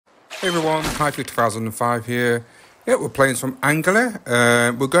Hey everyone, Highfield 2005 here. Yeah, we're playing some Angler.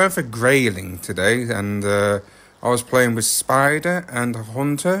 We're going for Grayling today, and I was playing with Spider and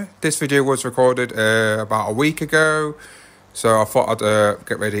Hunter. This video was recorded about a week ago, so I thought I'd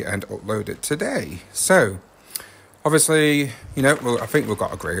get ready and upload it today. So, obviously, I think we've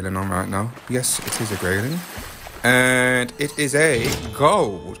got a Grayling on right now. Yes, it is a Grayling. And it is a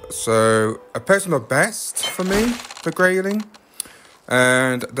gold, so a personal best for me for Grayling.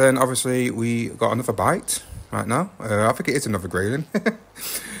 And then obviously we got another bite right now. I think it is another Grayling.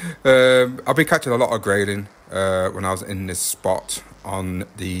 I've been catching a lot of Grayling when I was in this spot on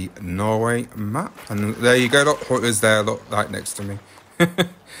the Norway map. And there you go, look, Hunter's there, look, right next to me.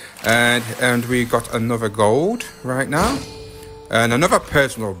 and we got another gold right now. And another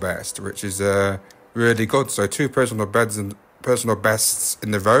personal best, which is really good. So two personal bests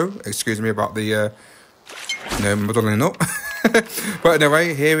in the row. Excuse me about the muddling up. But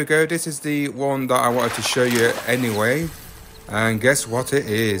anyway, here we go. This is the one that I wanted to show you anyway. And guess what it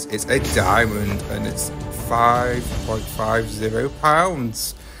is? It's a diamond and it's 5.50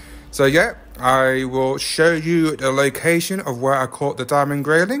 pounds. So yeah, I will show you the location of where I caught the diamond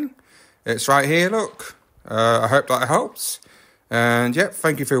Grayling. It's right here, look. I hope that helps. And yeah,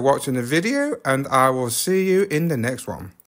 thank you for watching the video and I will see you in the next one.